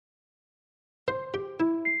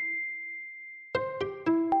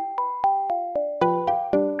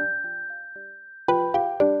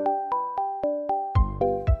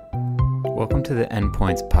Welcome to the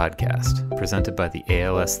Endpoints podcast, presented by the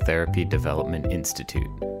ALS Therapy Development Institute.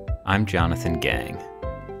 I'm Jonathan Gang.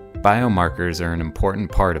 Biomarkers are an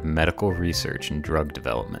important part of medical research and drug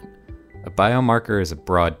development. A biomarker is a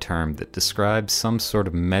broad term that describes some sort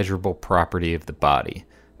of measurable property of the body,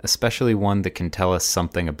 especially one that can tell us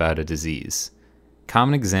something about a disease.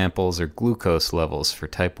 Common examples are glucose levels for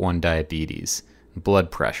type 1 diabetes and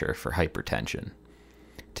blood pressure for hypertension.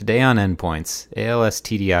 Today on Endpoints, ALS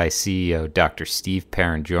TDI CEO Dr. Steve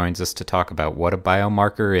Perrin joins us to talk about what a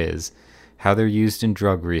biomarker is, how they're used in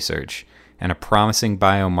drug research, and a promising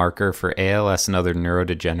biomarker for ALS and other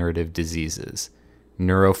neurodegenerative diseases,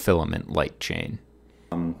 neurofilament light chain.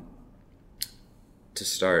 To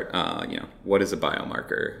start, what is a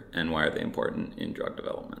biomarker and why are they important in drug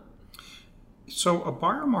development? So a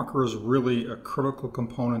biomarker is really a critical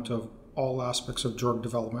component of all aspects of drug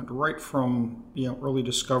development, right from early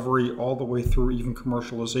discovery all the way through even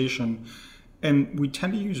commercialization. And we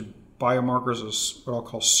tend to use biomarkers as what I'll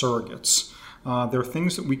call surrogates. They're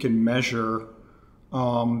things that we can measure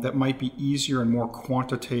that might be easier and more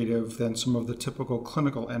quantitative than some of the typical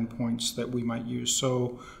clinical endpoints that we might use.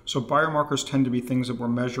 So biomarkers tend to be things that we're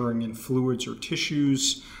measuring in fluids or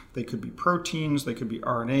tissues. They could be proteins, they could be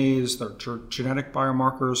RNAs, they're genetic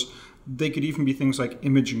biomarkers. They could even be things like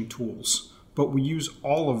imaging tools. But we use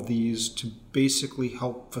all of these to basically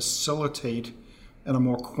help facilitate in a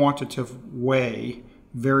more quantitative way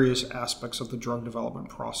various aspects of the drug development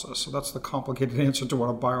process. So that's the complicated answer to what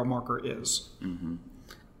a biomarker is. Mm-hmm.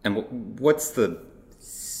 And what's the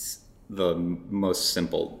most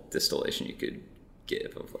simple distillation you could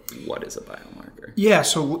give of what is a biomarker? Yeah,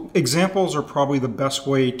 so examples are probably the best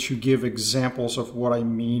way to give examples of what I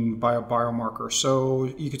mean by a biomarker. So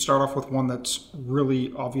you could start off with one that's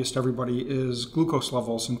really obvious to everybody is glucose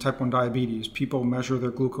levels in type 1 diabetes. People measure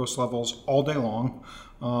their glucose levels all day long.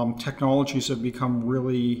 Technologies have become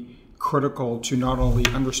really critical to not only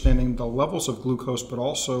understanding the levels of glucose, but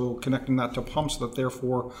also connecting that to pumps that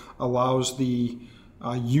therefore allows the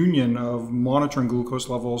union of monitoring glucose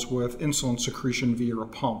levels with insulin secretion via a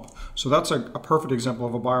pump. So that's a perfect example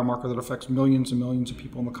of a biomarker that affects millions and millions of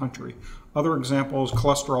people in the country. Other examples,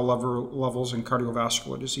 cholesterol levels in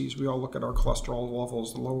cardiovascular disease. We all look at our cholesterol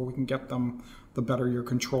levels. The lower we can get them, the better you're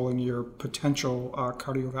controlling your potential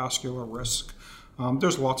cardiovascular risk.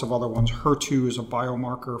 There's lots of other ones. HER2 is a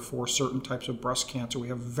biomarker for certain types of breast cancer. We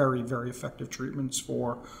have very, very effective treatments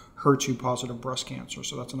for HER2-positive breast cancer.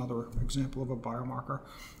 So that's another example of a biomarker.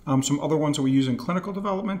 Some other ones that we use in clinical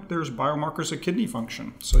development, there's biomarkers of kidney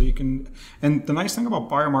function. So you can, and the nice thing about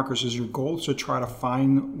biomarkers is your goal is to try to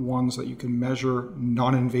find ones that you can measure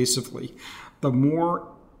non-invasively. The more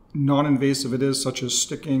non-invasive it is, such as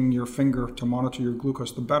sticking your finger to monitor your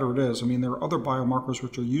glucose, the better it is. I mean, there are other biomarkers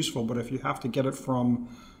which are useful, but if you have to get it from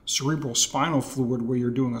cerebral spinal fluid where you're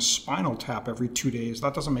doing a spinal tap every 2 days,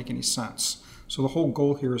 that doesn't make any sense. So the whole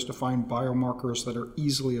goal here is to find biomarkers that are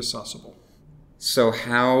easily accessible. So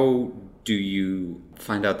how do you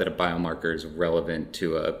find out that a biomarker is relevant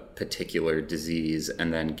to a particular disease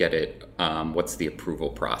and then get it, what's the approval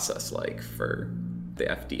process like for the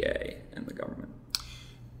FDA and the government?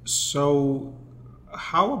 So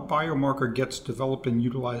how a biomarker gets developed and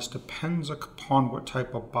utilized depends upon what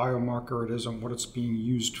type of biomarker it is and what it's being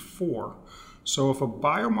used for. So if a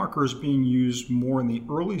biomarker is being used more in the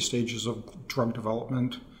early stages of drug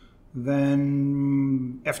development,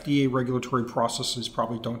 then FDA regulatory processes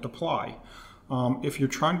probably don't apply. If you're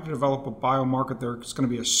trying to develop a biomarker that's going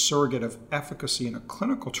to be a surrogate of efficacy in a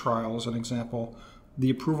clinical trial, as an example, the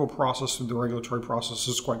approval process through the regulatory process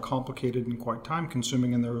is quite complicated and quite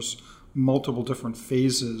time-consuming, and there's multiple different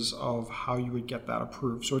phases of how you would get that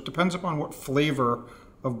approved. So it depends upon what flavor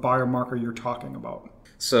of biomarker you're talking about.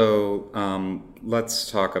 So let's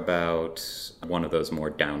talk about one of those more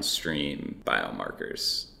downstream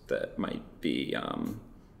biomarkers that might be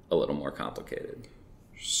a little more complicated.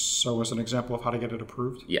 So as an example of how to get it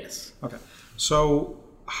approved? Yes. Okay. So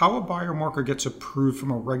how a biomarker gets approved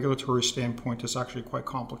from a regulatory standpoint is actually quite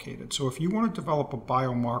complicated. So if you want to develop a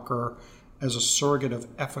biomarker as a surrogate of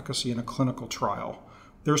efficacy in a clinical trial,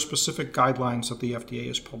 there are specific guidelines that the FDA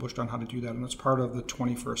has published on how to do that, and it's part of the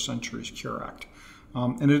 21st Century's Cure Act.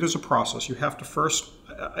 And it is a process. You have to first,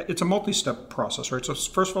 it's a multi-step process, right? So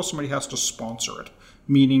first of all, somebody has to sponsor it,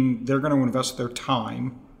 meaning they're going to invest their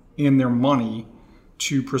time and their money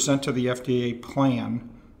to present to the FDA a plan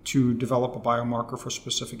to develop a biomarker for a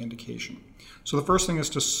specific indication. So the first thing is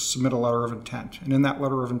to submit a letter of intent. And in that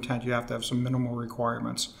letter of intent, you have to have some minimal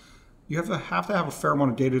requirements. You have to have a fair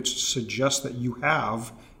amount of data to suggest that you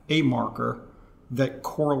have a marker that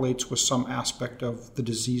correlates with some aspect of the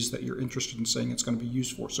disease that you're interested in saying it's going to be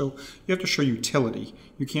used for. So you have to show utility.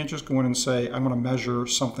 You can't just go in and say, I'm going to measure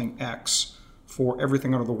something X for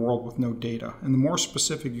everything under the world with no data. And the more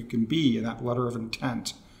specific you can be in that letter of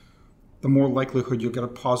intent, the more likelihood you'll get a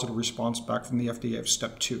positive response back from the FDA of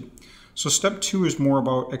step 2. So step 2 is more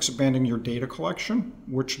about expanding your data collection,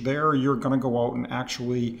 which there you're going to go out and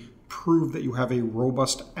actually prove that you have a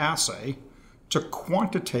robust assay to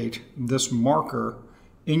quantitate this marker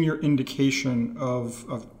in your indication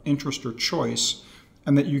of interest or choice,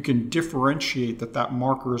 and that you can differentiate that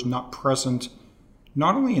marker is not present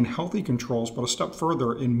not only in healthy controls, but a step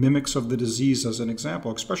further in mimics of the disease as an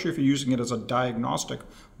example. Especially if you're using it as a diagnostic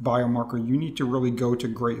biomarker, you need to really go to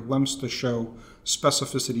great lengths to show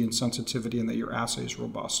specificity and sensitivity and that your assay is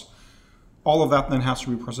robust. All of that then has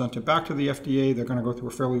to be presented back to the FDA. They're going to go through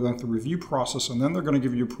a fairly lengthy review process, and then they're going to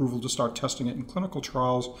give you approval to start testing it in clinical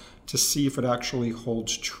trials to see if it actually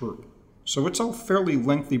holds true. So it's a fairly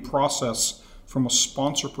lengthy process from a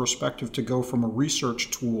sponsor perspective to go from a research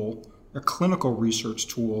tool, a clinical research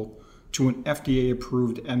tool, to an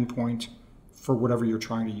FDA-approved endpoint for whatever you're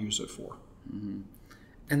trying to use it for. Mm-hmm.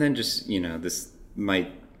 And then just, this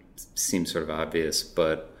might seem sort of obvious,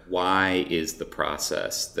 but why is the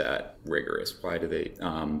process that rigorous? Why do they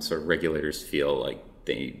sort of regulators feel like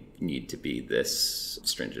they need to be this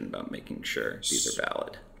stringent about making sure these are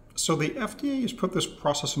valid? So the FDA has put this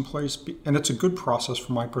process in place, and it's a good process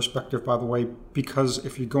from my perspective, by the way, because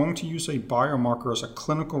if you're going to use a biomarker as a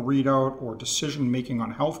clinical readout or decision-making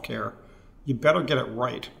on healthcare, you better get it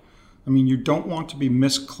right. I mean, you don't want to be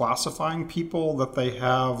misclassifying people that they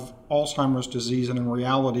have Alzheimer's disease, and in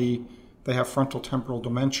reality, they have frontotemporal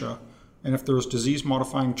dementia. And if there's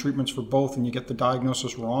disease-modifying treatments for both and you get the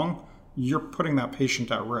diagnosis wrong, you're putting that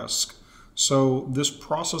patient at risk. So this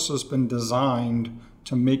process has been designed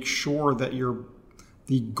to make sure that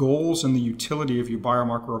the goals and the utility of your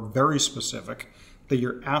biomarker are very specific, that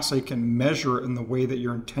your assay can measure in the way that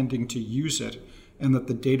you're intending to use it, and that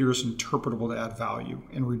the data is interpretable to add value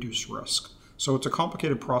and reduce risk. So it's a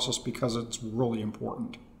complicated process because it's really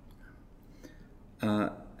important.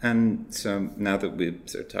 And so now that we've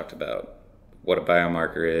sort of talked about what a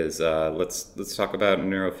biomarker is, let's talk about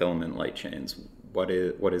neurofilament light chains. What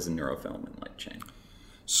is a neurofilament light chain?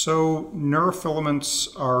 So neurofilaments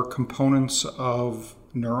are components of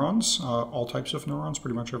neurons, all types of neurons.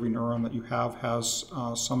 Pretty much every neuron that you have has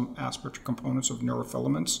some aspect or components of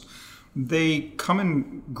neurofilaments. They come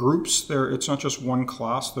in groups. It's not just one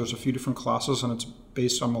class. There's a few different classes, and it's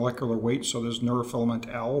based on molecular weight. So there's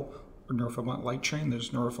neurofilament L, or neurofilament light chain.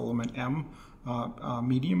 There's neurofilament M,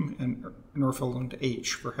 medium, and neurofilament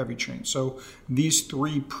H for heavy chain. So these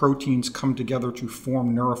three proteins come together to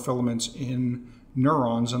form neurofilaments in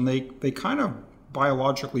neurons, and they kind of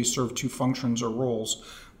biologically serve two functions or roles.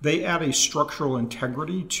 They add a structural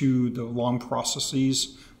integrity to the long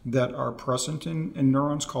processes that are present in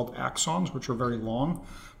neurons called axons, which are very long.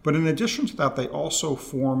 But in addition to that, they also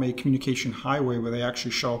form a communication highway where they actually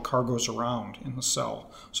shuttle cargoes around in the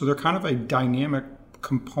cell. So they're kind of a dynamic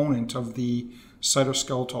component of the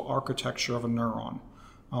cytoskeletal architecture of a neuron.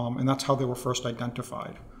 And that's how they were first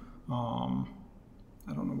identified.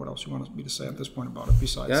 I don't know what else you want me to say at this point about it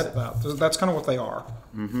besides that. That's kind of what they are.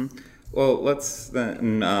 Mm-hmm. Well, let's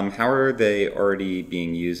then, how are they already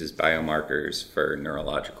being used as biomarkers for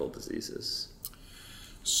neurological diseases?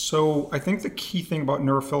 So I think the key thing about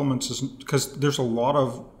neurofilaments is, because there's a lot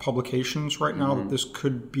of publications right now that this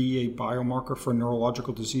could be a biomarker for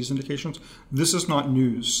neurological disease indications. This is not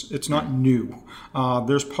news. It's not new.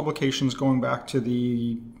 There's publications going back to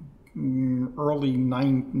the early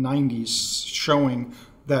 90s showing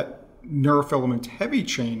that neurofilament heavy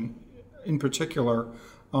chain in particular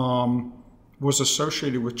was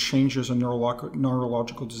associated with changes in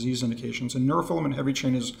neurological disease indications. And neurofilament heavy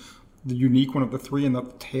chain is the unique one of the three, and the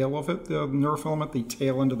tail of it, the neurofilament, the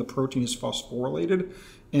tail end of the protein is phosphorylated.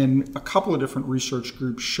 And a couple of different research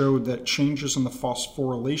groups showed that changes in the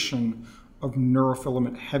phosphorylation of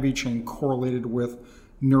neurofilament heavy chain correlated with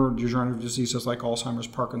neurodegenerative diseases like Alzheimer's,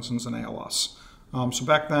 Parkinson's, and ALS. So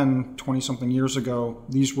back then, 20-something years ago,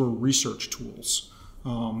 these were research tools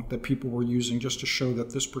that people were using just to show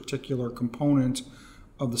that this particular component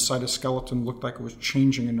of the cytoskeleton looked like it was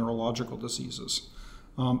changing in neurological diseases.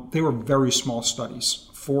 They were very small studies,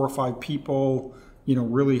 4 or 5 people,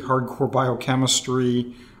 really hardcore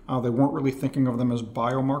biochemistry. They weren't really thinking of them as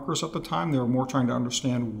biomarkers at the time. They were more trying to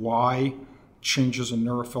understand why changes in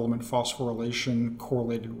neurofilament phosphorylation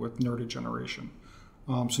correlated with neurodegeneration.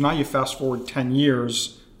 So now you fast forward 10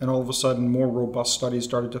 years, and all of a sudden more robust studies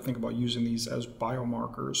started to think about using these as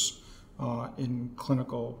biomarkers in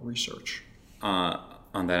clinical research.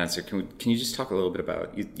 on that answer. Can you just talk a little bit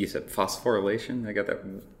about, you said phosphorylation? I got that.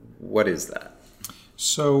 What is that?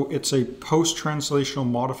 So it's a post-translational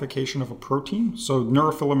modification of a protein. So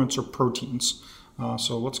neurofilaments are proteins.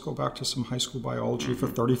 So let's go back to some high school biology for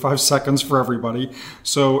 35 seconds for everybody.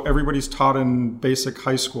 So everybody's taught in basic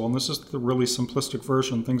high school, and this is the really simplistic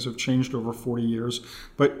version. Things have changed over 40 years.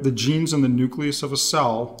 But the genes in the nucleus of a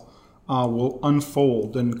cell will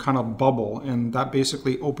unfold and kind of bubble, and that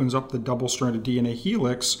basically opens up the double-stranded DNA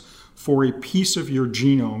helix for a piece of your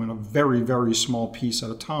genome, and a very, very small piece at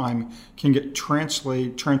a time can get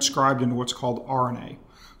transcribed into what's called RNA.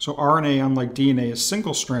 So RNA, unlike DNA, is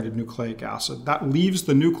single-stranded nucleic acid. That leaves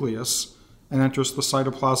the nucleus and enters the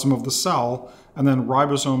cytoplasm of the cell, and then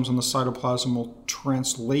ribosomes in the cytoplasm will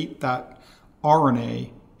translate that RNA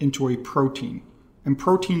into a protein. And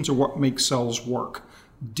proteins are what make cells work.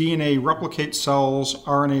 DNA replicates cells.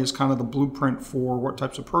 RNA is kind of the blueprint for what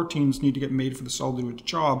types of proteins need to get made for the cell to do its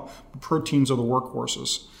job. But proteins are the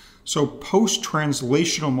workhorses. So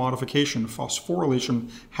post-translational modification,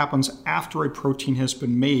 phosphorylation, happens after a protein has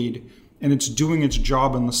been made and it's doing its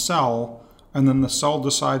job in the cell, and then the cell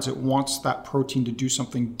decides it wants that protein to do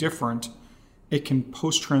something different. It can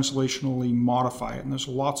post-translationally modify it. And there's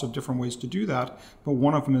lots of different ways to do that, but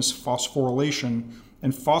one of them is phosphorylation.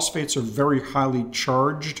 And phosphates are very highly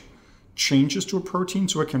charged changes to a protein,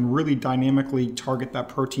 so it can really dynamically target that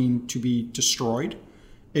protein to be destroyed.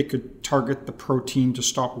 It could target the protein to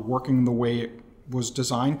stop working the way it was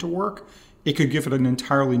designed to work. It could give it an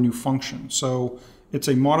entirely new function. So it's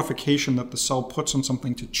a modification that the cell puts on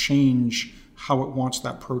something to change how it wants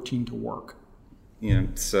that protein to work.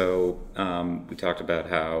 So we talked about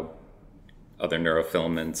how other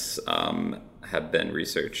neurofilaments have been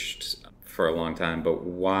researched for a long time, but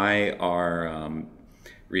why are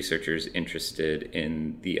researchers interested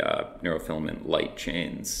in the neurofilament light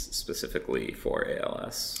chains specifically for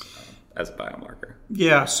ALS as a biomarker?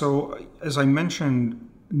 Yeah, so as I mentioned,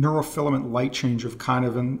 neurofilament light chains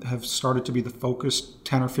have started to be the focus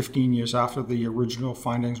 10 or 15 years after the original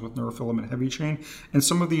findings with neurofilament heavy chain. And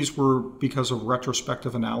some of these were because of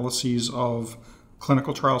retrospective analyses of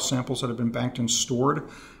clinical trial samples that have been banked and stored.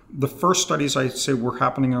 The first studies, I'd say, were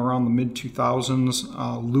happening around the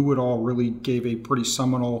mid-2000s. Liu et al. Really gave a pretty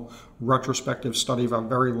seminal retrospective study of a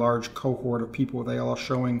very large cohort of people with ALS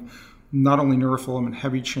showing not only neurofilament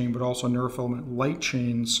heavy chain, but also neurofilament light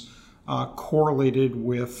chains correlated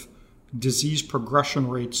with disease progression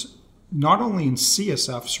rates, not only in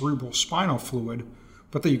CSF, cerebral spinal fluid,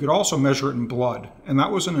 but that you could also measure it in blood. And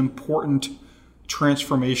that was an important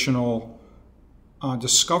transformational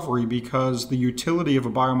discovery, because the utility of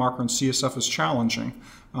a biomarker in CSF is challenging.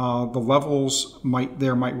 The levels might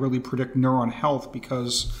really predict neuron health,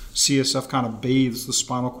 because CSF kind of bathes the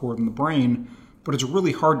spinal cord and the brain, but it's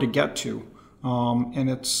really hard to get to. And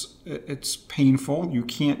it's painful. You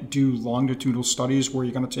can't do longitudinal studies where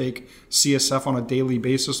you're going to take CSF on a daily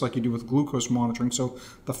basis like you do with glucose monitoring. So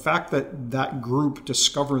the fact that that group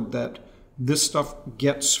discovered that this stuff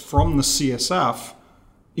gets from the CSF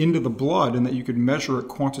into the blood and that you could measure it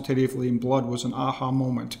quantitatively in blood was an aha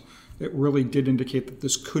moment. It really did indicate that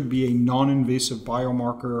this could be a non-invasive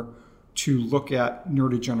biomarker to look at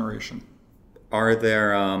neurodegeneration. Are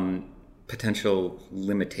there potential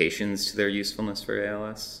limitations to their usefulness for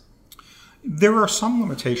ALS? There are some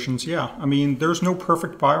limitations, yeah. I mean, there's no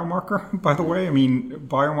perfect biomarker, by the way. I mean,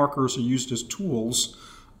 biomarkers are used as tools,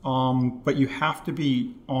 but you have to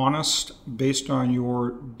be honest based on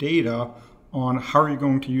your data on how you're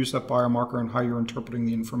going to use that biomarker and how you're interpreting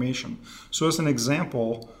the information. So as an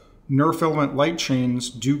example, neurofilament light chains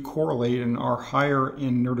do correlate and are higher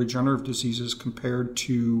in neurodegenerative diseases compared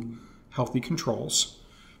to healthy controls.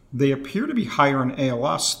 They appear to be higher in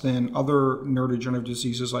ALS than other neurodegenerative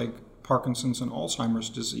diseases like Parkinson's and Alzheimer's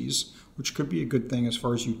disease, which could be a good thing as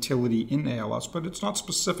far as utility in ALS, but it's not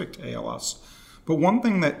specific to ALS. But one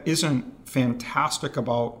thing that isn't fantastic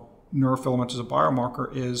about neurofilament as a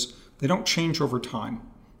biomarker is they don't change over time.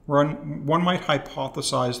 One might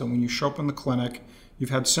hypothesize that when you show up in the clinic, you've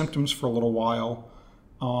had symptoms for a little while,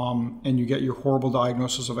 and you get your horrible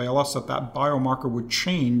diagnosis of ALS, that biomarker would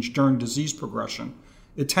change during disease progression.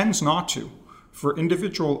 It tends not to. For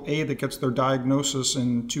individual A that gets their diagnosis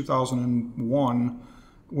in 2001,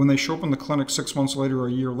 when they show up in the clinic 6 months later or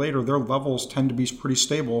a year later, their levels tend to be pretty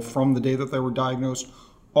stable from the day that they were diagnosed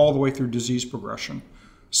all the way through disease progression.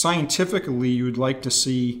 Scientifically, you'd like to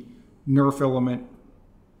see neurofilament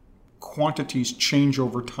quantities change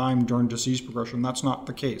over time during disease progression. That's not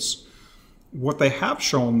the case. What they have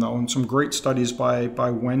shown, though, in some great studies by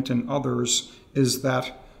Wendt and others, is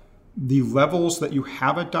that the levels that you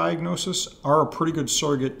have at diagnosis are a pretty good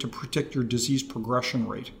surrogate to predict your disease progression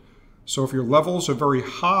rate. So if your levels are very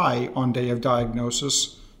high on day of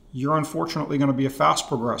diagnosis, you're unfortunately going to be a fast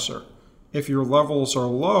progressor. If your levels are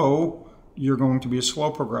low, you're going to be a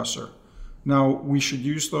slow progressor. Now, we should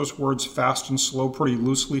use those words fast and slow pretty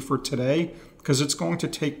loosely for today because it's going to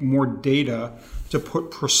take more data to put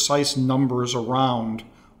precise numbers around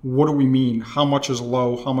what do we mean, how much is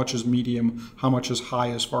low, how much is medium, how much is high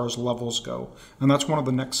as far as levels go. And that's one of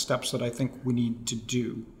the next steps that I think we need to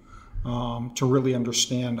do to really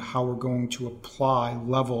understand how we're going to apply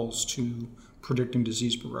levels to predicting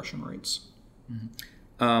disease progression rates.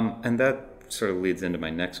 Mm-hmm. And that sort of leads into my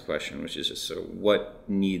next question, which is just sort of what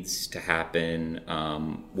needs to happen,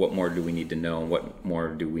 what more do we need to know, and what more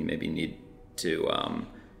do we maybe need to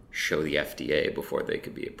show the FDA before they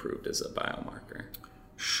could be approved as a biomarker?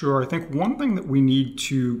 Sure. I think one thing that we need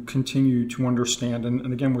to continue to understand,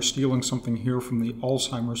 and again, we're stealing something here from the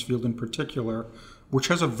Alzheimer's field in particular, which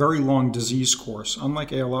has a very long disease course.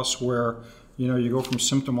 Unlike ALS, where you go from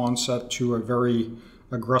symptom onset to a very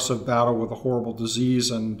aggressive battle with a horrible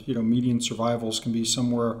disease, and median survivals can be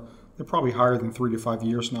somewhere, they're probably higher than 3 to 5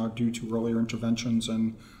 years now due to earlier interventions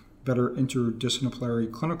and better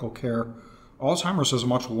interdisciplinary clinical care. Alzheimer's has a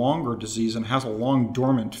much longer disease and has a long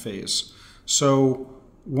dormant phase. So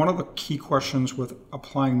one of the key questions with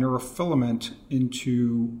applying neurofilament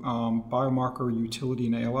into biomarker utility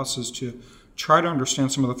in ALS is to try to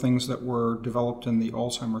understand some of the things that were developed in the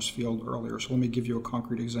Alzheimer's field earlier. So let me give you a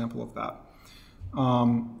concrete example of that.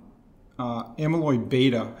 Amyloid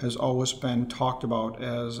beta has always been talked about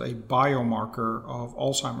as a biomarker of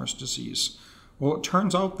Alzheimer's disease. Well, it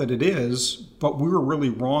turns out that it is, but we were really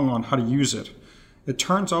wrong on how to use it. It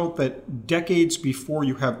turns out that decades before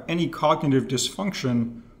you have any cognitive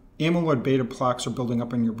dysfunction, amyloid beta plaques are building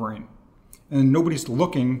up in your brain. And nobody's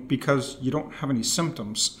looking because you don't have any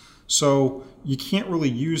symptoms. So you can't really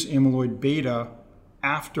use amyloid beta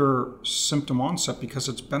after symptom onset because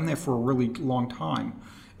it's been there for a really long time.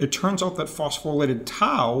 It turns out that phosphorylated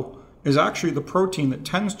tau is actually the protein that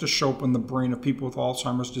tends to show up in the brain of people with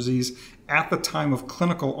Alzheimer's disease at the time of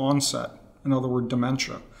clinical onset, in other words,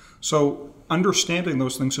 dementia. So understanding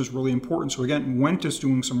those things is really important. So again, Wendt is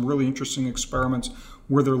doing some really interesting experiments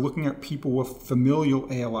where they're looking at people with familial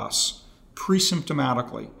ALS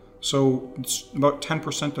pre-symptomatically. So it's about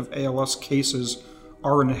 10% of ALS cases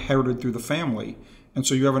are inherited through the family. And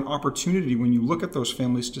so you have an opportunity when you look at those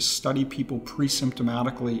families to study people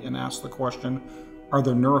pre-symptomatically and ask the question, are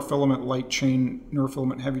their neurofilament light chain,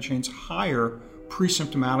 neurofilament heavy chains higher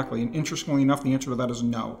pre-symptomatically? And interestingly enough, the answer to that is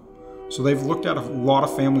no. So they've looked at a lot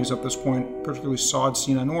of families at this point, particularly SOD,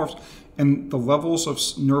 C9orfs, and the levels of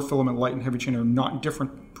neurofilament light and heavy chain are not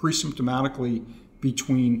different pre-symptomatically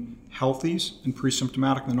between healthies and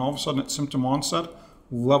pre-symptomatic. And all of a sudden at symptom onset,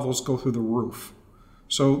 levels go through the roof.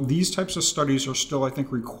 So these types of studies are still, I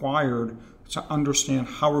think, required to understand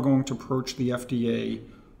how we're going to approach the FDA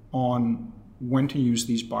on when to use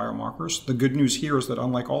these biomarkers. The good news here is that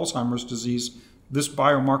unlike Alzheimer's disease, this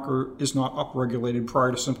biomarker is not upregulated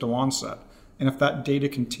prior to symptom onset. And if that data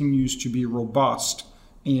continues to be robust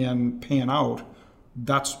and pan out,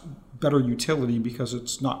 that's better utility because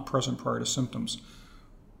it's not present prior to symptoms.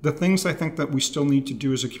 The things I think that we still need to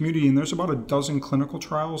do as a community, and there's about a dozen clinical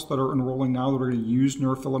trials that are enrolling now that are going to use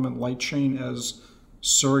neurofilament light chain as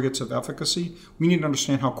surrogates of efficacy. We need to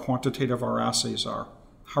understand how quantitative our assays are,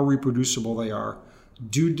 how reproducible they are.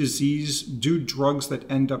 Do drugs that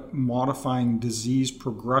end up modifying disease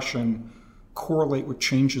progression correlate with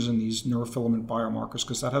changes in these neurofilament biomarkers?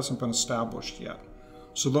 Because that hasn't been established yet.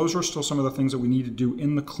 So those are still some of the things that we need to do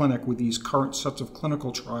in the clinic with these current sets of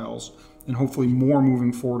clinical trials, and hopefully more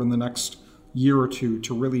moving forward in the next year or two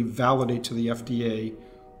to really validate to the FDA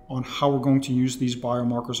on how we're going to use these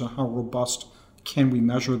biomarkers and how robust can we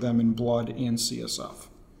measure them in blood and CSF.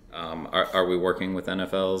 Are we working with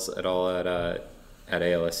NfLs at all at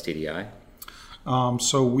ALS TDI?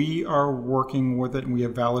 So we are working with it, and we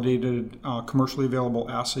have validated commercially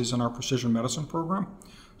available assays in our precision medicine program.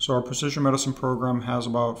 So our precision medicine program has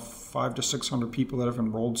about 500 to 600 people that have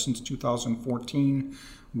enrolled since 2014.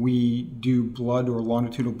 We do blood or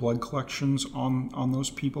longitudinal blood collections on those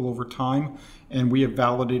people over time, and we have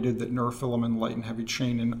validated that neurofilament light and heavy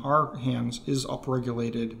chain in our hands is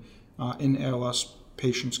upregulated in ALS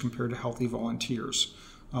patients compared to healthy volunteers.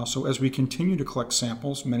 So as we continue to collect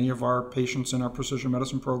samples, many of our patients in our precision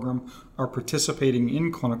medicine program are participating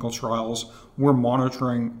in clinical trials. We're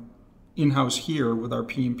monitoring in-house here with our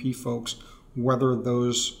P&P folks whether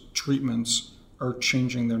those treatments are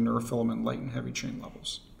changing their neurofilament light and heavy chain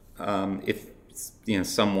levels. If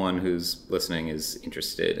someone who's listening is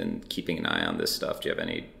interested in keeping an eye on this stuff, do you have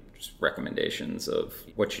any recommendations of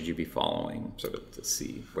what should you be following sort of to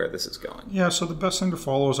see where this is going? Yeah, so the best thing to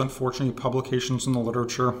follow is unfortunately publications in the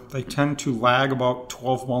literature. They tend to lag about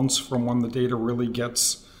 12 months from when the data really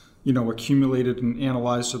gets, accumulated and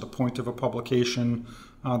analyzed to the point of a publication.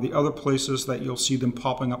 The other places that you'll see them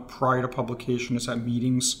popping up prior to publication is at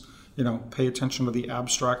meetings. Pay attention to the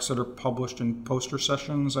abstracts that are published in poster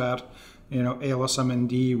sessions at,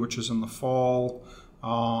 ALSMND, which is in the fall.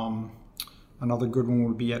 Another good one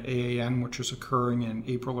would be at AAN, which is occurring in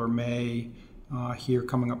April or May, here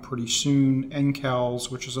coming up pretty soon.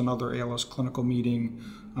 NCALS, which is another ALS clinical meeting,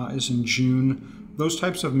 is in June. Those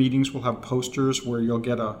types of meetings will have posters where you'll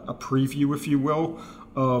get a preview, if you will,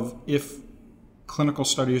 of if clinical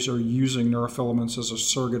studies are using neurofilaments as a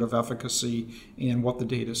surrogate of efficacy and what the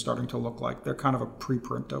data is starting to look like. They're kind of a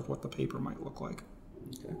preprint of what the paper might look like.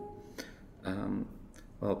 Okay.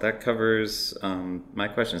 Well, that covers my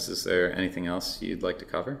questions. Is there anything else you'd like to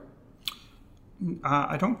cover?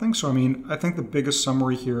 I don't think so. I think the biggest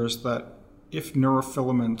summary here is that if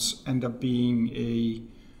neurofilaments end up being a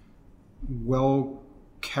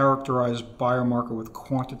well-characterized biomarker with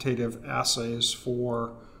quantitative assays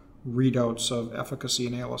for readouts of efficacy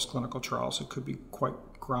in ALS clinical trials, it could be quite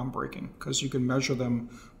groundbreaking because you can measure them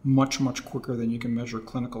much, much quicker than you can measure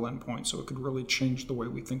clinical endpoints. So it could really change the way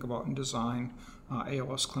we think about and design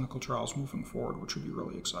ALS clinical trials moving forward, which would be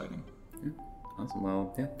really exciting. Yeah. Awesome.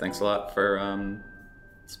 Well, thanks a lot for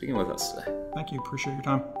speaking with us today. Thank you. Appreciate your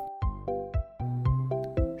time.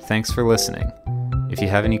 Thanks for listening. If you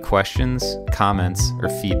have any questions, comments, or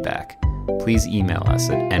feedback, please email us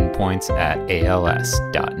at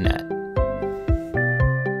endpoints@als.net.